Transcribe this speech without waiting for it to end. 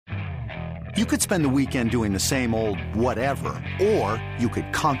You could spend the weekend doing the same old whatever, or you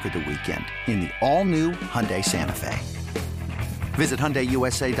could conquer the weekend in the all-new Hyundai Santa Fe. Visit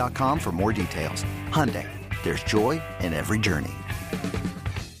HyundaiUSA.com for more details. Hyundai, there's joy in every journey.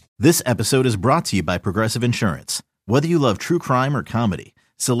 This episode is brought to you by Progressive Insurance. Whether you love true crime or comedy,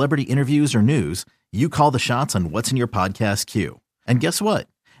 celebrity interviews or news, you call the shots on what's in your podcast queue. And guess what?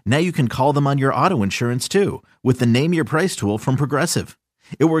 Now you can call them on your auto insurance too with the Name Your Price tool from Progressive.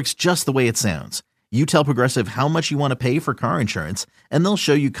 It works just the way it sounds. You tell Progressive how much you want to pay for car insurance, and they'll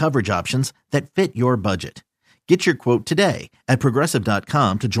show you coverage options that fit your budget. Get your quote today at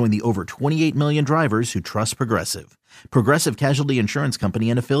Progressive.com to join the over 28 million drivers who trust Progressive. Progressive Casualty Insurance Company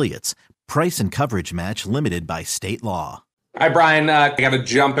and Affiliates. Price and coverage match limited by state law. Hi, Brian. I got to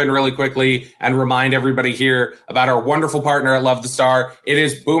jump in really quickly and remind everybody here about our wonderful partner at Love the Star. It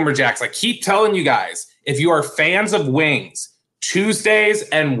is Boomer Jacks. I keep telling you guys, if you are fans of wings, Tuesdays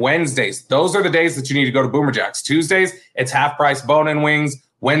and Wednesdays, those are the days that you need to go to Boomer Jacks. Tuesdays, it's half price bone-in wings.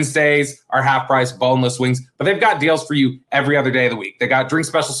 Wednesdays are half price boneless wings, but they've got deals for you every other day of the week. They got drink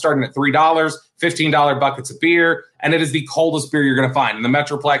specials starting at $3, $15 buckets of beer, and it is the coldest beer you're going to find in the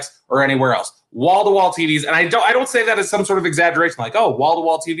Metroplex or anywhere else. Wall-to-wall TVs, and I don't say that as some sort of exaggeration, like, oh,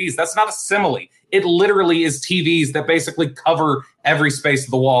 wall-to-wall TVs. That's not a simile. It literally is TVs that basically cover every space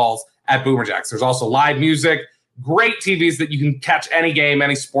of the walls at Boomer Jacks. There's also live music. Great TVs that you can catch any game,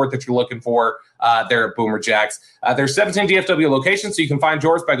 any sport that you're looking for there at Boomer Jacks. There's 17 DFW locations, so you can find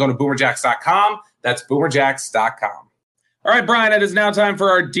yours by going to boomerjacks.com. That's boomerjacks.com. All right, Brian, it is now time for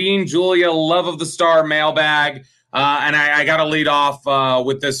our Dean Julia Love of the Star mailbag. And I got to lead off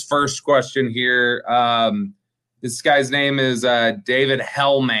with this first question here. This guy's name is David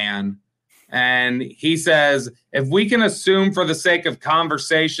Hellman. And he says, if we can assume for the sake of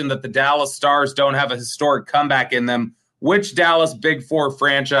conversation that the Dallas Stars don't have a historic comeback in them, which Dallas Big Four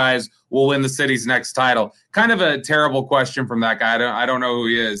franchise will win the city's next title? Kind of a terrible question from that guy. I don't know who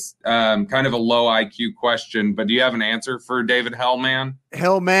he is. Kind of a low IQ question, but do you have an answer for David Hellman?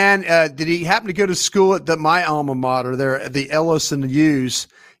 Hellman, did he happen to go to school at my alma mater there, the Ellis and the U's?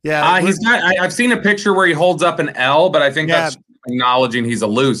 Yeah, he's not. I've seen a picture where he holds up an L, but I think that's acknowledging he's a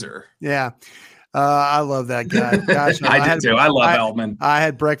loser. Yeah. I love that guy. Gosh, I do too. I love Hellman. I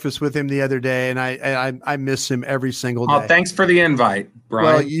had breakfast with him the other day, and I miss him every single day. Oh, thanks for the invite, Brian.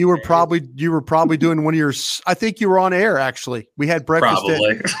 Well, you were probably doing one of your. I think you were on air actually. We had breakfast. At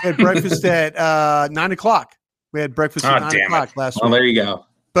 9:00. We had breakfast at 9:00 last week. Oh, there you go.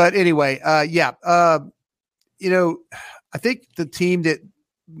 But anyway, I think the team that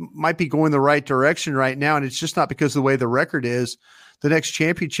might be going the right direction right now, and it's just not because of the way the record is. The next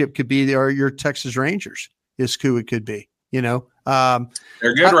championship could be your Texas Rangers. Is who it could be. They're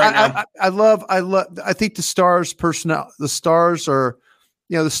good right now. I think the Stars personnel. The Stars are,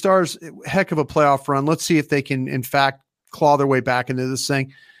 the Stars heck of a playoff run. Let's see if they can in fact claw their way back into this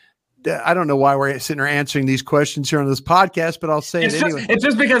thing. I don't know why we're sitting here answering these questions here on this podcast, but I'll say it anyway. It's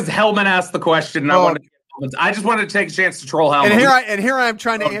just because Hellman asked the question. And I just wanted to take a chance to troll Hellman. And here I am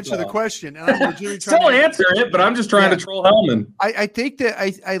trying to answer the question. And I'm still answer it, but I'm just trying to troll Hellman. I think that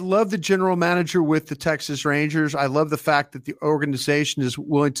I love the general manager with the Texas Rangers. I love the fact that the organization is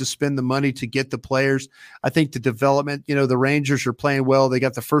willing to spend the money to get the players. I think the development, the Rangers are playing well. They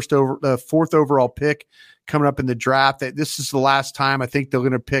got the fourth overall pick coming up in the draft. This is the last time I think they're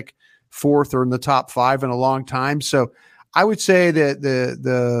going to pick fourth or in the top 5 in a long time. So I would say that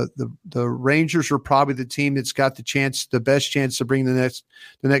the Rangers are probably the team that's got the best chance to bring the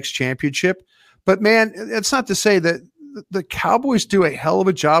next championship. But man, it's not to say that the Cowboys do a hell of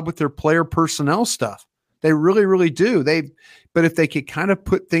a job with their player personnel stuff. They really, really do. But if they could kind of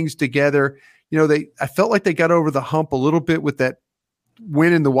put things together, I felt like they got over the hump a little bit with that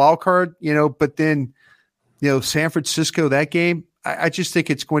win in the wild card, but then, San Francisco, that game, I just think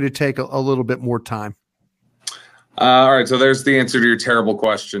it's going to take a little bit more time. All right, so there's the answer to your terrible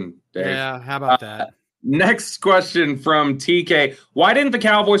question, Dave. Yeah, how about that? Next question from TK. Why didn't the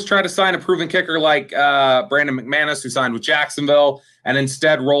Cowboys try to sign a proven kicker like Brandon McManus, who signed with Jacksonville, and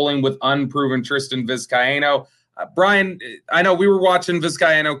instead rolling with unproven Tristan Vizcaino? Brian, I know we were watching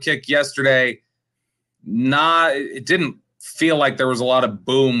Vizcaino kick yesterday. It didn't feel like there was a lot of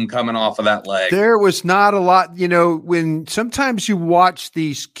boom coming off of that leg. There was not a lot, when sometimes you watch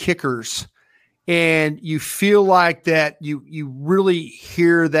these kickers – and you feel like that you really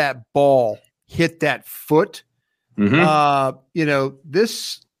hear that ball hit that foot. Mm-hmm.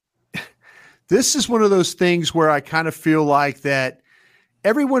 This is one of those things where I kind of feel like that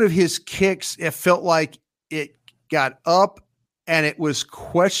every one of his kicks, it felt like it got up and it was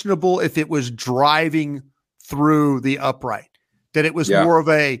questionable if it was driving through the upright, that it was more of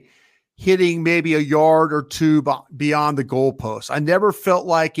a, hitting maybe a yard or two beyond the goalpost. I never felt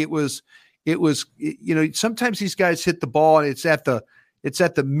like it was, sometimes these guys hit the ball and it's at the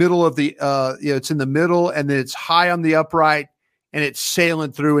middle of the, it's in the middle and then it's high on the upright and it's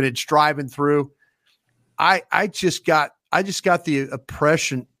sailing through and it's driving through. I just got the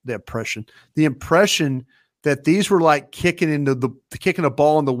impression that these were like kicking a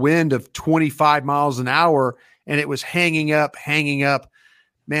ball in the wind of 25 miles an hour and it was hanging up.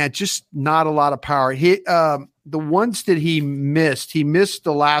 Man, just not a lot of power. The ones that he missed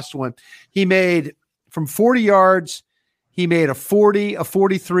the last one. He made from 40 yards, he made a 40, a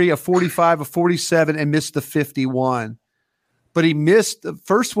 43, a 45, a 47, and missed the 51. But he missed the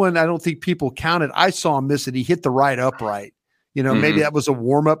first one. I don't think people counted. I saw him miss it. He hit the right upright. Maybe that was a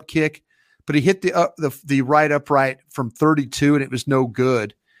warm-up kick, but he hit the right upright from 32, and it was no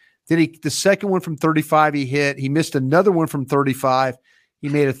good. Then the second one from 35 he hit. He missed another one from 35. He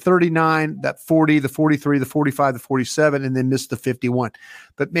made a 39, that 40, the 43, the 45, the 47, and then missed the 51.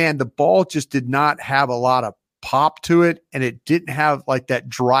 But, man, the ball just did not have a lot of pop to it, and it didn't have like that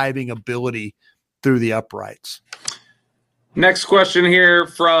driving ability through the uprights. Next question here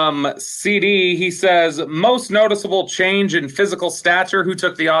from CD. He says, most noticeable change in physical stature, who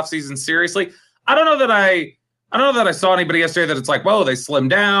took the offseason seriously? I don't know that I saw anybody yesterday that it's like, whoa, they slimmed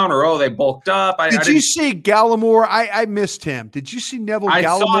down or, they bulked up. Did you see Gallimore? I missed him. Did you see Neville Gallimore? I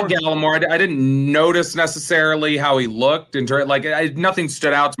saw Gallimore. I didn't notice necessarily how he looked. Nothing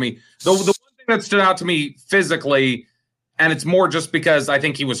stood out to me. The one thing that stood out to me physically, and it's more just because I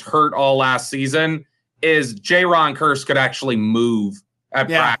think he was hurt all last season, is Jaron Kearse could actually move at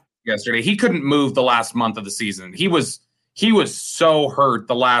practice yesterday. He couldn't move the last month of the season. He was so hurt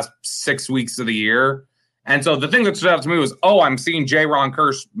the last 6 weeks of the year. And so the thing that stood out to me was, I'm seeing Jaron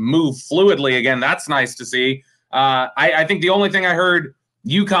Kearse move fluidly again. That's nice to see. I think the only thing I heard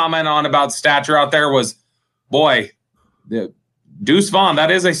you comment on about stature out there was, Deuce Vaughn, that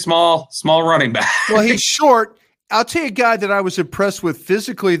is a small running back. Well, he's short. I'll tell you a guy that I was impressed with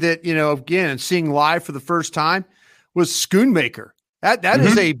physically that, again, seeing live for the first time was Schoonmaker. That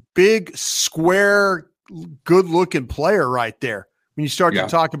is a big, square, good-looking player right there. When you start to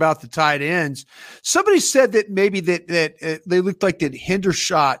talk about the tight ends, somebody said that maybe that they looked like that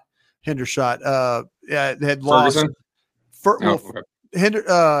Hendershot had lost.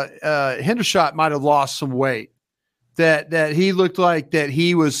 Hendershot might have lost some weight. That he looked like that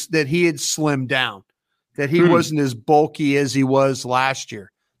he had slimmed down. That he wasn't as bulky as he was last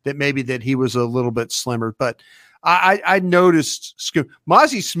year, that maybe that he was a little bit slimmer. But I noticed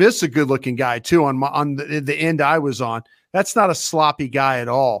Mozzie Smith's a good looking guy too on the end I was on. That's not a sloppy guy at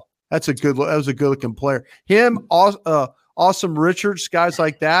all. That was a good looking player. Him, Awesome Richards, guys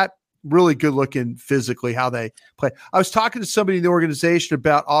like that, really good looking physically how they play. I was talking to somebody in the organization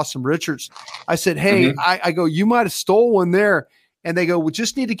about Awesome Richards. I said, hey, I go, you might have stole one there. And they go, we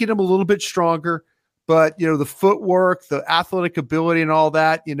just need to get him a little bit stronger. But, the footwork, the athletic ability and all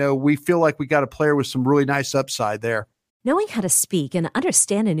that, we feel like we got a player with some really nice upside there. Knowing how to speak and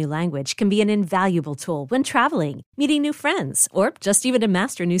understand a new language can be an invaluable tool when traveling, meeting new friends, or just even to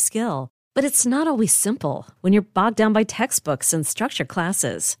master a new skill. But it's not always simple when you're bogged down by textbooks and structured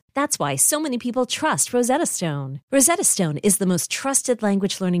classes. That's why so many people trust Rosetta Stone. Rosetta Stone is the most trusted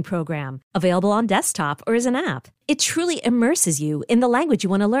language learning program, available on desktop or as an app. It truly immerses you in the language you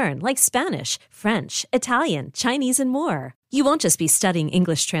want to learn, like Spanish, French, Italian, Chinese, and more. You won't just be studying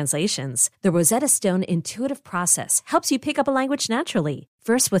English translations. The Rosetta Stone intuitive process helps you pick up a language naturally,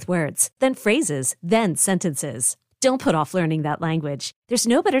 first with words, then phrases, then sentences. Don't put off learning that language. There's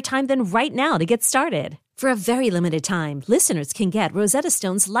no better time than right now to get started. For a very limited time, listeners can get Rosetta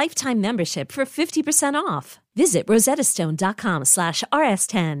Stone's lifetime membership for 50% off. Visit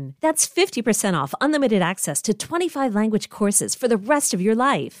rosettastone.com/rs10. That's 50% off unlimited access to 25 language courses for the rest of your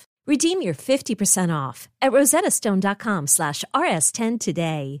life. Redeem your 50% off at rosettastone.com/rs10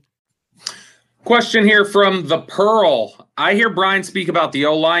 today. Question here from the Pearl. I hear Brian speak about the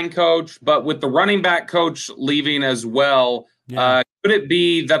O-line coach, but with the running back coach leaving as well, could it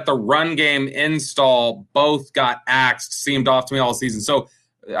be that the run game install both got axed? Seemed off to me all season. So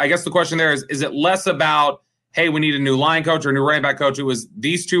I guess the question there is it less about, hey, we need a new line coach or a new running back coach? It was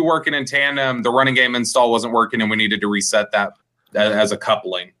these two working in tandem. The running game install wasn't working, and we needed to reset that as a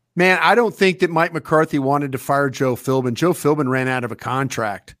coupling. Man, I don't think that Mike McCarthy wanted to fire Joe Philbin. Joe Philbin ran out of a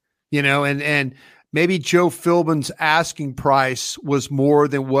contract, and maybe Joe Philbin's asking price was more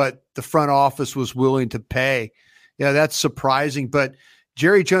than what the front office was willing to pay. That's surprising. But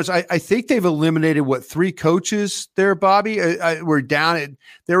Jerry Jones, I think they've eliminated, 3 coaches there, Bobby? We're down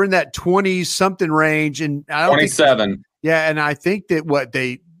they're in that 20-something range. And I don't 27. And I think that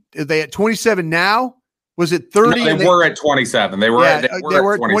they at 27 now? Was it 30? No, they were at 27. They were at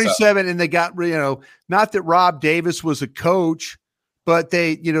 27, and they got, not that Rob Davis was a coach, but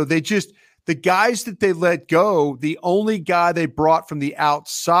they just, the guys that they let go, the only guy they brought from the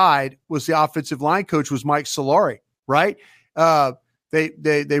outside was the offensive line coach, was Mike Solari, right?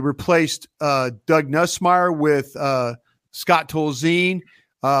 They replaced Doug Nussmeier with Scott Tolzien.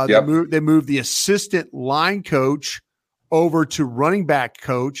 They moved the assistant line coach over to running back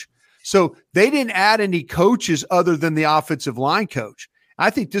coach. So they didn't add any coaches other than the offensive line coach.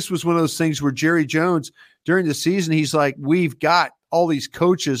 I think this was one of those things where Jerry Jones, during the season, he's like, we've got all these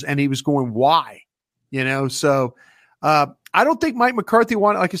coaches, and he was going, why? So I don't think Mike McCarthy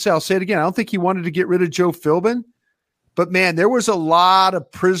wanted, like I said, I'll say it again, I don't think he wanted to get rid of Joe Philbin. But, man, there was a lot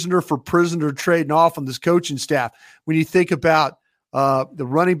of prisoner for prisoner trading off on this coaching staff. When you think about the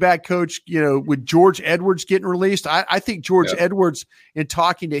running back coach, with George Edwards getting released, I think George Edwards, in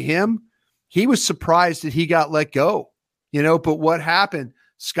talking to him, he was surprised that he got let go, but what happened?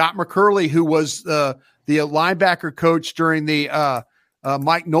 Scott McCurley, who was the linebacker coach during the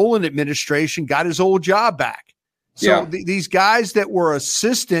Mike Nolan administration, got his old job back. So these guys that were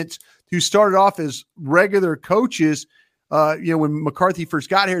assistants who started off as regular coaches, when McCarthy first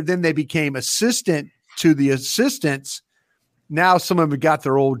got here, then they became assistant to the assistants. Now some of them got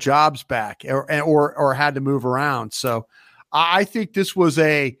their old jobs back or had to move around. So I think this was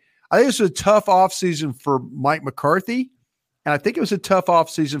a tough offseason for Mike McCarthy. And I think it was a tough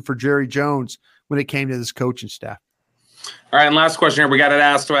offseason for Jerry Jones when it came to this coaching staff. All right, and last question here. We got it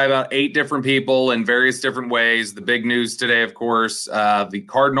asked by about 8 different people in various different ways. The big news today, of course, the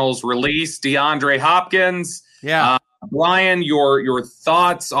Cardinals released DeAndre Hopkins. Yeah. Brian, your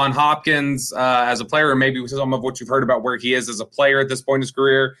thoughts on Hopkins as a player, or maybe some of what you've heard about where he is as a player at this point in his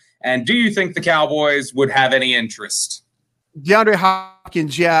career, and do you think the Cowboys would have any interest? DeAndre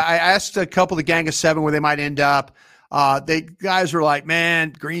Hopkins, yeah. I asked a couple of the Gang of 7 where they might end up. They guys were like,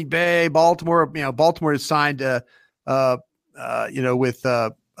 man, Green Bay, Baltimore. Baltimore has signed with Odell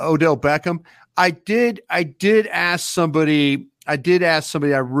Beckham. I did ask somebody I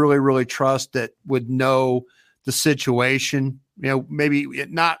really, really trust that would know the situation. Maybe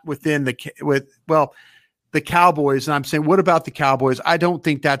not within the Cowboys. And I'm saying, what about the Cowboys? I don't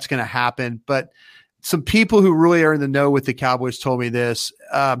think that's going to happen. But some people who really are in the know with the Cowboys told me this.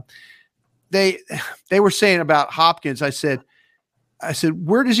 They were saying about Hopkins. I said,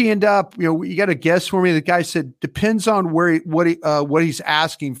 where does he end up? You got to guess for me. The guy said, depends on what he's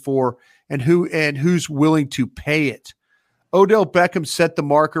asking for and who's willing to pay it. Odell Beckham set the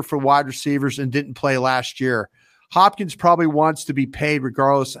marker for wide receivers and didn't play last year. Hopkins probably wants to be paid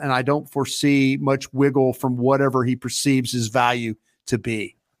regardless, and I don't foresee much wiggle from whatever he perceives his value to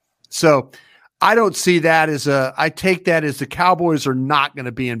be. So I don't see that I take that as the Cowboys are not going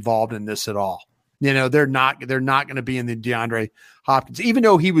to be involved in this at all. They're not going to be in the DeAndre Hopkins, even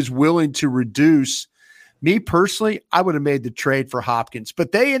though he was willing to reduce. Me personally, I would have made the trade for Hopkins,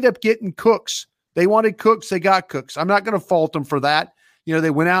 but they end up getting Cooks. They wanted Cooks. They got Cooks. I'm not going to fault them for that. They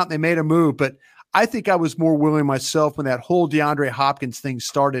went out and they made a move, but I think I was more willing myself when that whole DeAndre Hopkins thing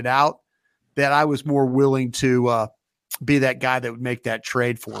started out, that I was more willing to be that guy that would make that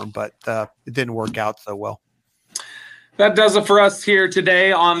trade for him, but it didn't work out so well. That does it for us here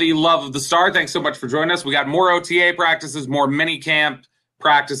today on the Love of the Star. Thanks so much for joining us. We got more OTA practices, more mini camp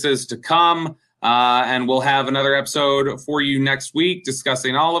practices to come. And we'll have another episode for you next week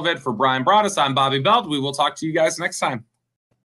discussing all of it. For Brian Broaddus, I'm Bobby Belt. We will talk to you guys next time.